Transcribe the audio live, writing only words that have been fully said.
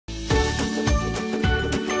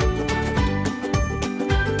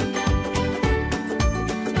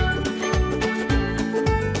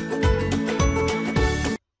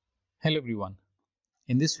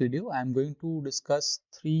In this video, I am going to discuss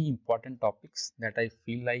three important topics that I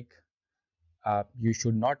feel like you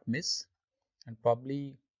should not miss, and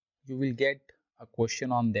probably you will get a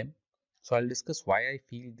question on them. So I'll discuss why I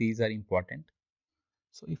feel these are important.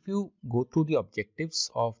 So if you go through the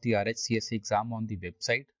objectives of the RHCSA exam on the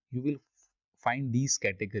website, you will find these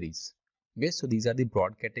categories. Okay, so these are the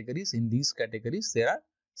broad categories. In these categories, there are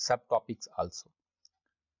subtopics also.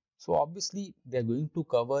 So obviously, they are going to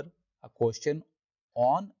cover a question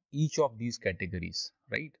on each of these categories,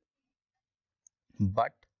 right?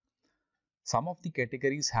 But some of the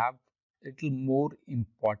categories have little more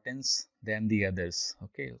importance than the others.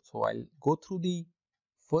 Okay, so I'll go through the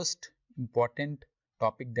first important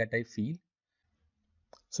topic that I feel.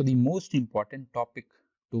 So the most important topic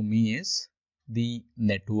to me is the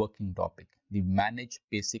networking topic, the manage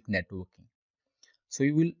basic networking. So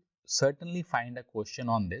you will certainly find a question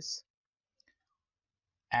on this,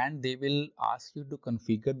 and they will ask you to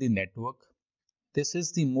configure the network. This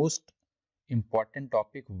is the most important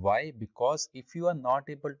topic. Why? Because if you are not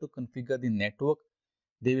able to configure the network,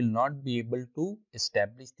 they will not be able to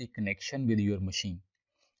establish the connection with your machine.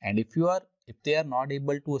 And if they are not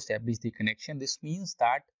able to establish the connection, this means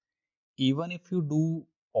that even if you do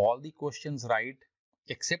all the questions right,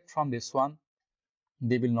 except from this one,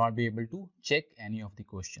 they will not be able to check any of the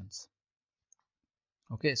questions.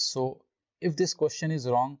 Okay, so if this question is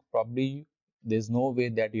wrong, probably there's no way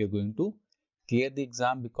that you're going to clear the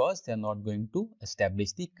exam, because they're not going to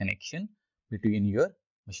establish the connection between your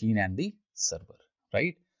machine and the server,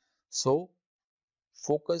 right? So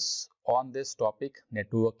focus on this topic,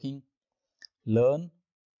 networking. Learn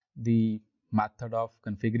the method of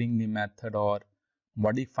configuring the method or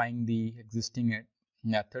modifying the existing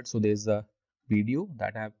method. So there's a video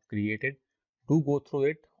that I have created. Do go through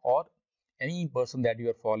it, or any person that you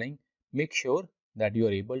are following, make sure that you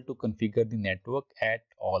are able to configure the network at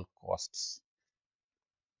all costs.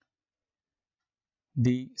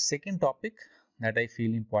 The second topic that I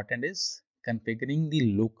feel important is configuring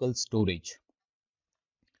the local storage.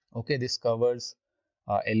 Okay, this covers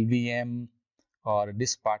LVM or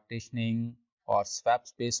disk partitioning or swap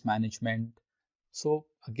space management. So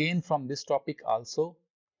again, from this topic also,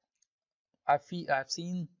 I've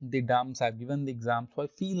seen the dumps, I've given the exam, so I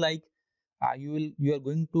feel like you are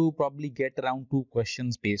going to probably get around 2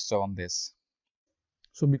 questions based on this.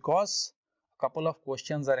 So because a couple of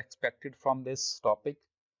questions are expected from this topic,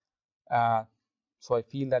 so I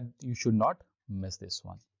feel that you should not miss this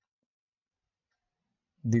one.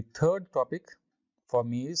 The third topic for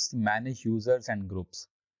me is manage users and groups.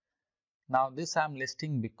 Now this I'm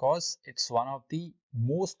listing because it's one of the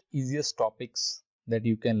most easiest topics that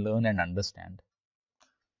you can learn and understand.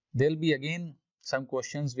 There'll be again some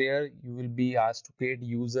questions where you will be asked to create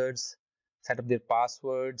users, set up their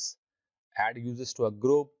passwords, add users to a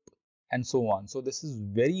group, and so on. So this is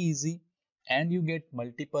very easy, and you get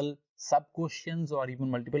multiple sub questions or even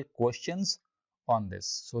multiple questions on this.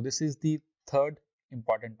 So this is the third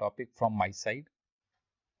important topic from my side.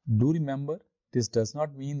 Do remember, this does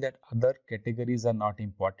not mean that other categories are not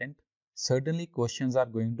important. Certainly questions are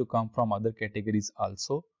going to come from other categories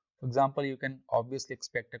also. For example, you can obviously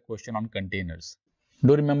expect a question on containers.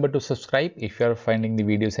 Do remember to subscribe if you are finding the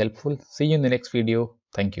videos helpful. See you in the next video.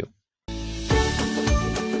 Thank you.